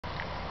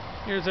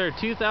Here's our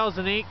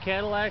 2008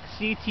 Cadillac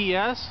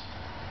CTS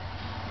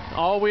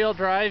all-wheel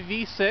drive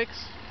V6.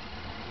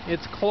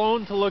 It's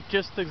cloned to look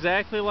just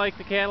exactly like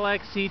the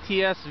Cadillac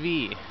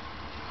ctsv.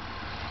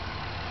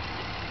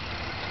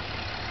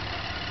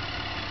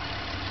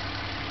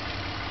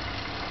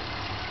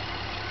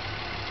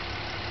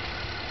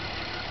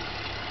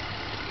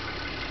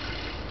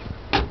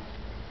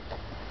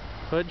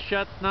 Hood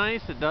shuts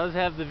nice. It does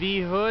have the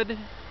V hood. It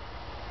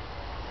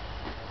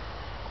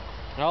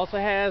also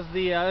has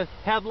the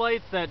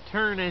headlights that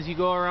turn as you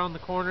go around the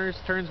corners,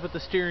 turns with the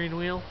steering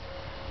wheel.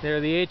 They're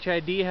the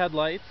HID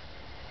headlights.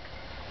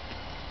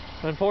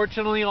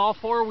 Unfortunately, all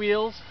four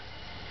wheels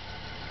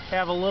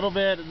have a little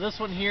bit, this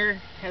one here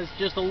has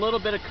just a little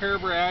bit of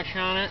curb rash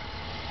on it.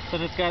 So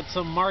it's got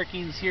some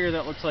markings here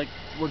that looks like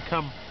would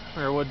come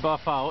or would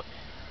buff out.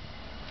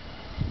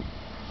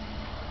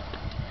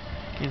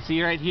 You can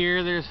see right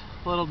here there's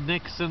little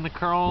nicks in the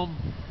chrome,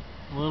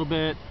 a little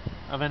bit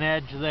of an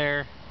edge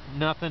there.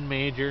 Nothing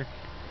major.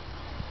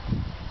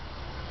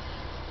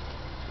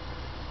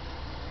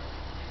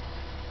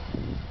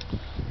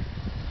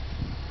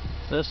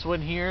 This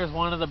one here is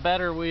one of the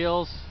better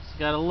wheels. It's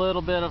got a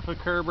little bit of a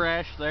curb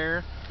rash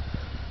there.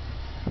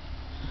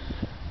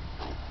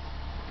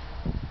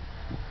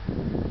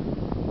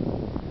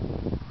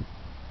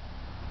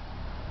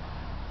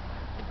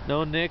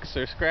 No nicks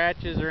or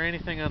scratches or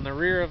anything on the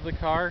rear of the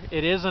car.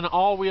 It is an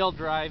all-wheel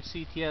drive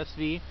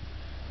CTSV,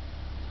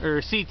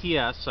 or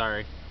CTS,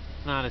 sorry.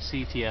 Not a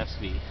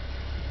ctsv.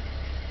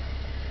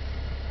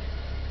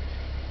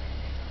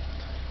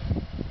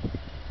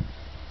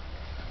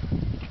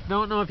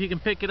 Don't know if you can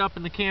pick it up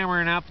in the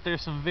camera or not, but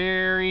there's some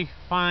very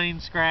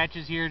fine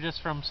scratches here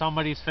just from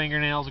somebody's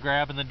fingernails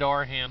grabbing the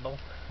door handle.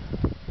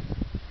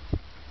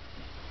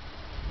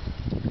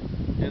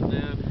 And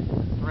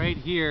then right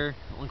here,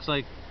 it looks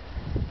like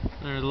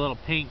there's a little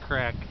paint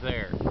crack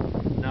there.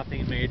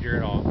 Nothing major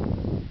at all.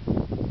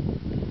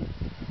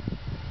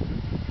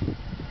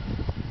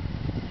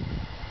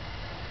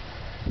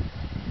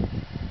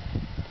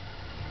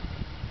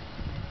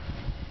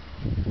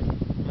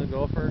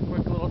 Go for a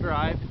quick little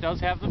drive. It does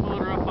have the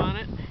moonroof on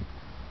it.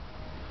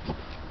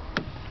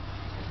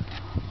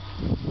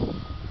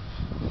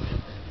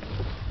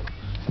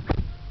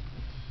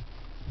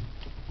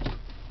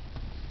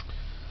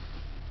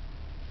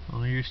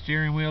 All your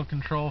steering wheel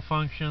control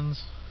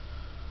functions.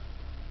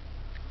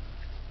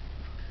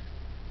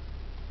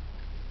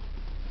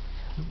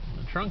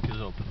 The trunk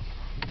is open.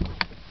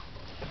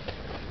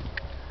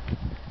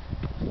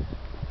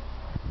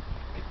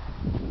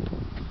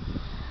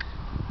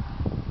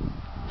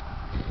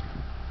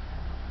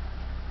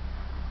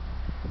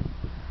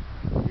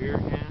 Rear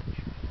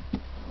hatch.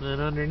 Then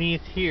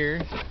underneath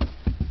here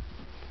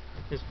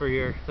is for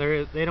your,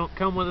 they don't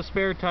come with a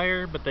spare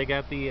tire, but they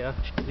got the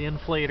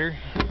inflator.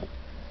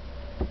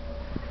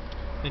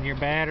 Then your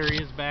battery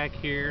is back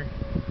here.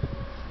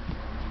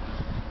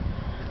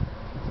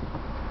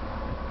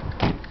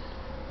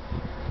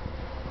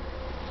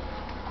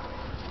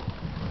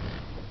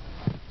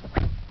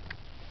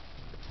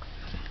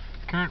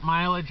 Current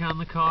mileage on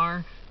the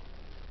car,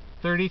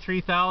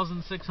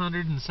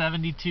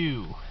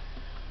 33,672.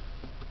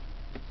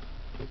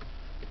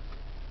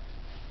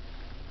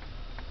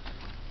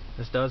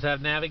 This does have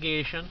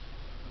navigation.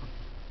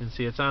 You can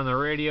see it's on the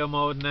radio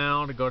mode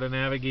now. To go to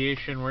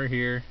navigation, we're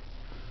here.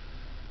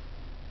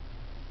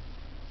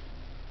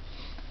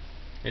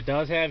 It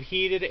does have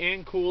heated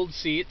and cooled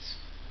seats.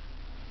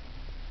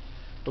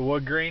 The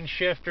wood grain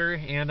shifter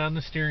and on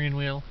the steering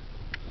wheel.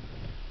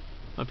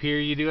 Up here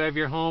you do have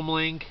your home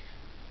link,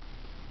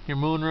 your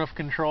moonroof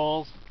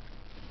controls.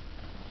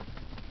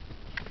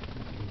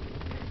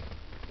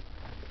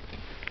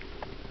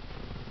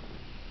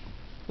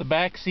 The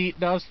back seat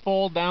does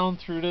fold down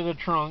through to the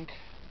trunk.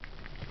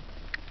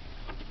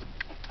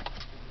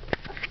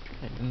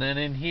 And then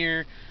in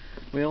here,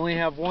 we only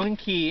have one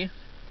key.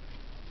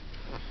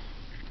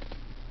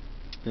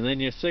 And then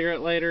your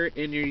cigarette lighter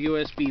and your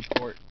USB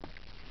port.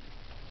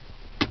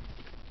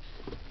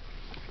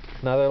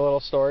 Another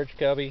little storage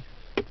cubby.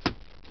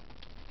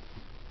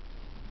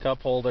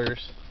 Cup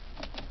holders.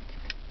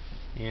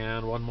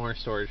 And one more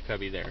storage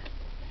cubby there.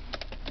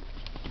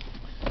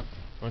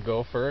 We'll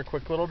go for a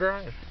quick little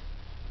drive.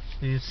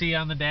 You can see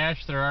on the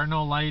dash there are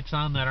no lights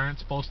on that aren't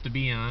supposed to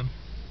be on.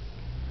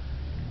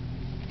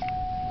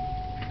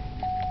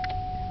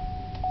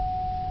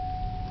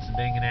 It's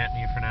dinging at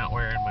me for not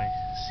wearing my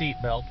seat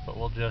belt, but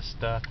we'll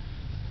just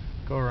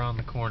go around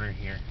the corner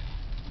here.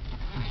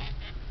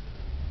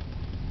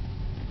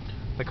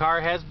 The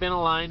car has been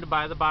aligned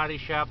by the body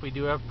shop. We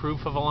do have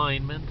proof of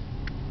alignment.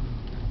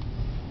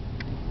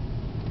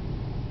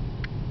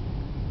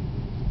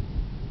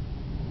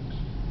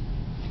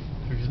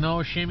 There's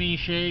no shimmy,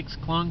 shakes,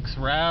 clunks,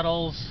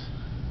 rattles,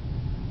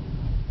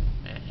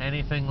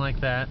 anything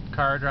like that.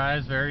 Car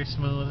drives very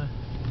smooth,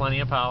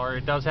 plenty of power.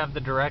 It does have the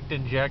direct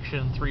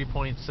injection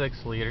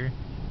 3.6 liter.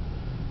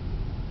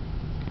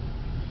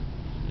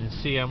 You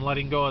see I'm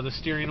letting go of the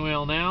steering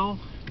wheel now,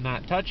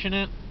 not touching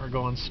it. We're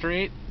going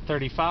straight,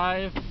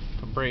 35,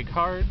 brake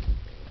hard.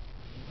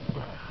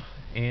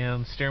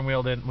 and the steering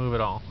wheel didn't move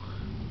at all.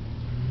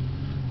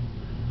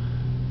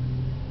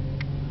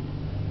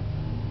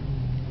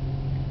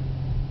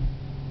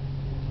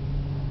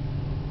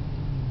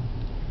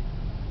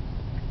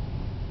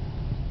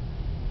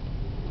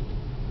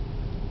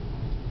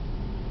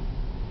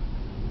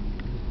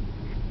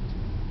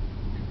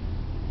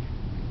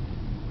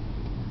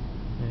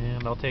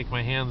 And I'll take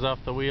my hands off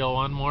the wheel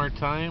one more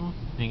time.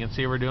 You can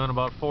see we're doing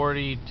about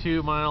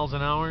 42 miles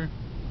an hour.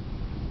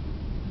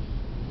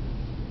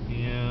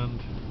 And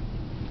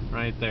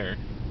right there,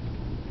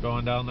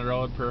 going down the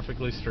road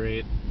perfectly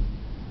straight.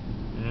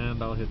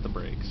 And I'll hit the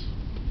brakes.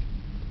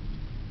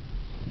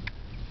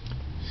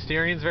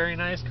 Steering's very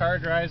nice, car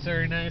drives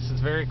very nice,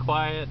 it's very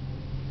quiet.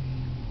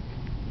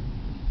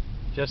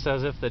 Just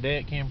as if the day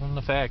it came from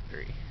the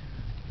factory.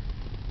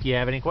 If you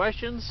have any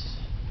questions,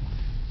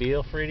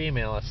 feel free to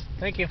email us.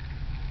 Thank you.